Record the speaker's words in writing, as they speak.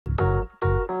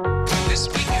This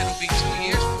weekend will be 2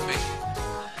 years for me.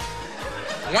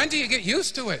 When do you get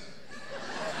used to it?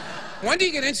 When do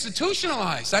you get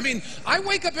institutionalized? I mean, I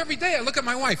wake up every day, I look at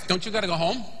my wife. Don't you got to go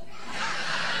home?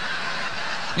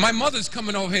 My mother's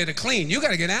coming over here to clean. You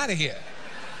got to get out of here.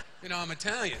 You know, I'm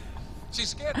Italian. She's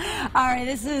scared. All right,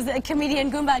 this is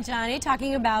comedian Goumba Johnny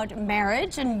talking about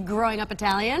marriage and growing up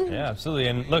Italian. Yeah, absolutely.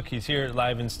 And look, he's here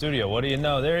live in studio. What do you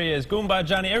know? There he is, Goumba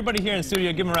Johnny. Everybody here in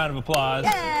studio, give him a round of applause.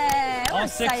 Yay! All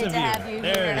six of you.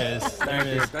 There it is. There it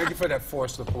is. Thank you for that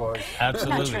forced applause.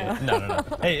 Absolutely. No.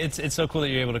 Hey, it's so cool that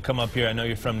you're able to come up here. I know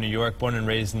you're from New York, born and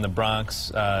raised in the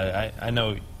Bronx. I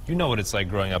know you know what it's like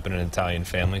growing up in an Italian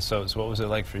family. So what was it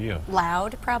like for you?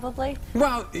 Loud, probably.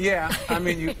 Well, yeah. I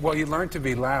mean, you learn to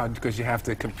be loud because you have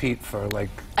to compete for like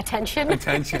attention.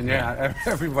 Attention, yeah.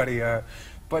 Everybody.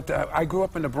 But I grew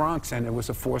up in the Bronx, and it was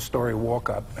a 4-story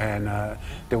walk-up, and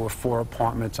there were 4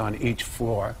 apartments on each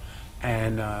floor.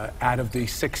 And out of the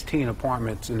 16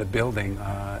 apartments in the building,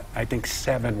 I think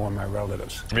 7 were my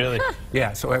relatives. Really? Huh.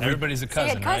 Yeah. So everybody's a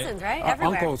cousin, so you had cousins, right?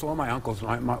 Everywhere. Uncles, all my uncles.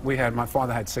 My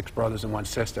father had 6 brothers and 1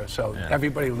 sister. So yeah.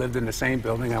 Everybody lived in the same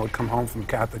building. I would come home from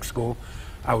Catholic school.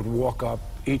 I would walk up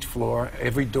each floor.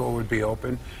 Every door would be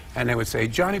open, and they would say,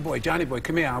 Johnny boy,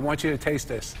 come here. I want you to taste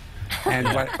this. And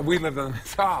we lived on the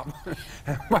top.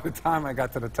 And by the time I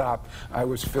got to the top, I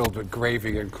was filled with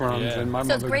gravy and crumbs. Yeah. And my so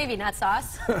mother, it's gravy, not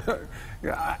sauce?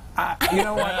 Yeah, you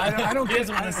know what? I don't get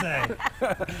what to say.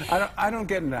 I don't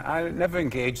get in that. I never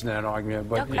engaged in that argument.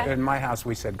 But okay. in my house,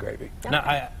 we said gravy. Okay.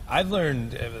 Now, I've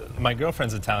learned, my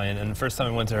girlfriend's Italian, and the first time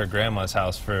I went to her grandma's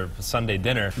house for Sunday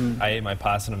dinner, I ate my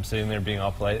pasta, and I'm sitting there being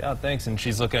all polite. Oh, thanks. And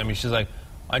she's looking at me. She's like,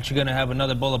 aren't you going to have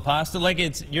another bowl of pasta? Like,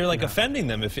 you're like offending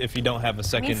them if you don't have a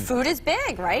second. I mean, food is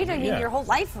big, right? I mean, your whole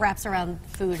life wraps around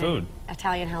food. In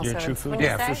Italian households. You're a true food.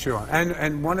 Yeah, for sure.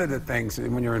 And one of the things,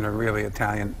 when you're in a really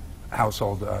Italian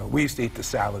household, we used to eat the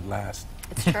salad last.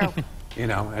 It's true. You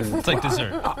know, and it's like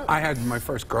dessert. I had my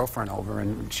first girlfriend over,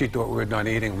 and she thought we were done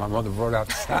eating. My mother brought out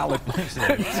the salad.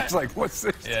 She's like, "What's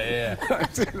this?" Yeah.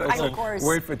 Of course.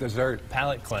 Wait for dessert.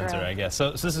 Palate cleanser, I guess.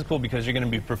 So this is cool because you're going to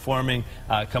be performing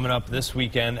coming up this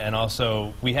weekend, and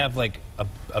also we have like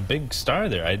a big star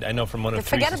there. I know from one of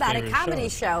Teresa's Forget About It comedy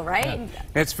show, right? Yeah.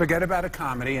 It's Forget About It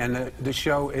comedy, and the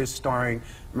show is starring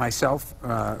myself,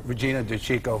 Regina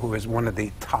DeCicco, who is one of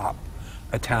the top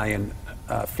Italian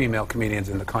female comedians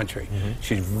in the country.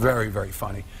 She's very, very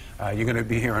funny. You're going to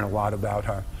be hearing a lot about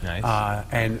her. Nice.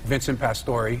 And Vincent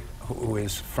Pastore, who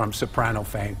is from Soprano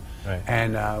fame. Right.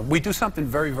 And we do something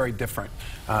very, very different.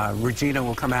 Regina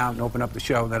will come out and open up the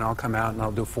show, then I'll come out and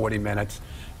I'll do 40 minutes.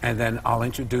 And then I'll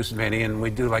introduce Vinny, and we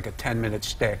do like a 10-minute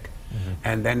stick.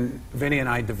 And then Vinny and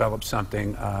I develop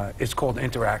something. It's called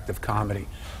interactive comedy,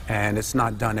 and it's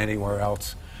not done anywhere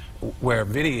else. Where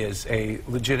Vinny is a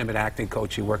legitimate acting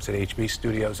coach. He works at HB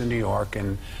Studios in New York,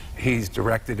 and he's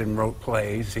directed and wrote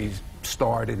plays. He's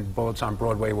starred in Bullets on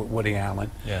Broadway with Woody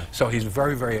Allen. Yeah. So he's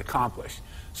very, very accomplished.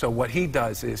 So what he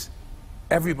does is,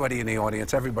 everybody in the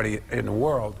audience, everybody in the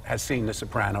world has seen The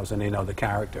Sopranos, and they know the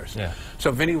characters. Yeah. So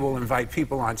Vinny will invite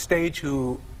people on stage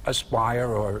who aspire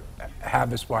or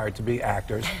have aspired to be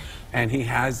actors, and he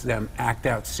has them act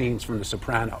out scenes from The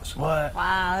Sopranos. What?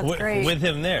 Wow, that's great. With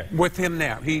him there? With him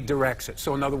there. He directs it.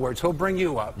 So in other words, he'll bring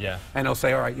you up, and he'll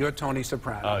say, all right, you're Tony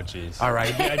Soprano. Oh, jeez. All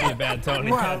right. I'd be a bad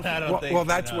Tony. Well,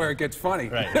 that's where it gets funny.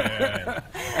 Right.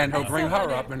 And he'll bring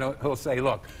her up, and he'll say,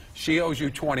 look, she owes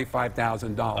you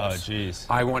 $25,000. Oh, jeez.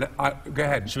 I want to, go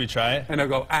ahead. Should we try it? And he'll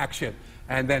go, action.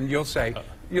 And then you'll say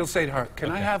to her,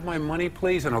 can I have my money,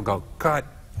 please? And he'll go, cut.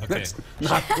 Okay. That's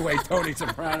not the way Tony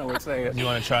Soprano would say it. You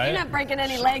want to try it? You're not breaking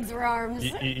any legs or arms.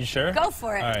 You sure? Go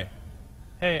for it. All right.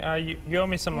 Hey, you owe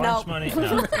me some lunch money?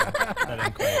 No.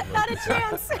 Not a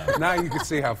chance. Now you can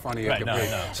see how funny it can be.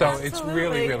 So Absolutely. it's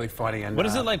really, really funny. And what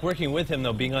is it like working with him,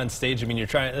 though, being on stage? I mean,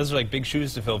 those are like big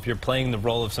shoes to fill if you're playing the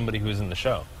role of somebody who's in the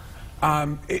show.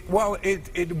 It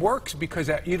works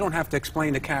because you don't have to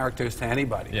explain the characters to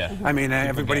anybody. Yeah. I mean,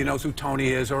 everybody knows who Tony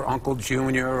is, or Uncle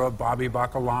Junior, or Bobby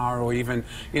Bacala, or even,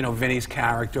 Vinny's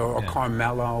character, or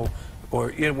Carmelo,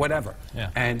 or whatever. Yeah.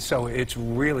 And so it's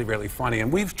really, really funny.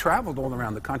 And we've traveled all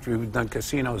around the country. We've done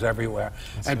casinos everywhere,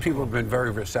 and people have been very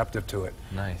receptive to it.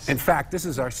 Nice. In fact, this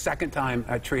is our 2nd time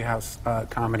at Treehouse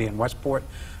Comedy in Westport.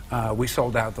 We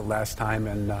sold out the last time,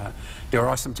 and there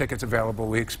are some tickets available.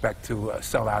 We expect to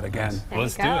sell out again. There you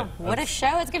go. What a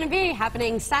show it's going to be,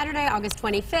 happening Saturday, August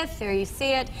 25th. There you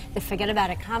see it, the Forget About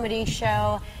It comedy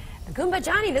show. Goumba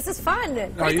Johnny, this is fun.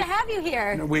 Great to have you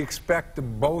here. We expect the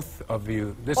both of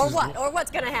you. Or what? Or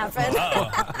what's going to happen?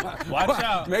 Watch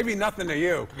out. Maybe nothing to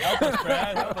you. Help us,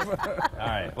 Brad. Help us. All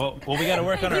right. Well, we got to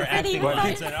work on our acting.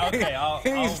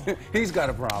 Okay, he's got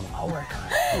a problem. I'll work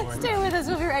on it. Stay with us.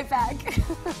 We'll be right back.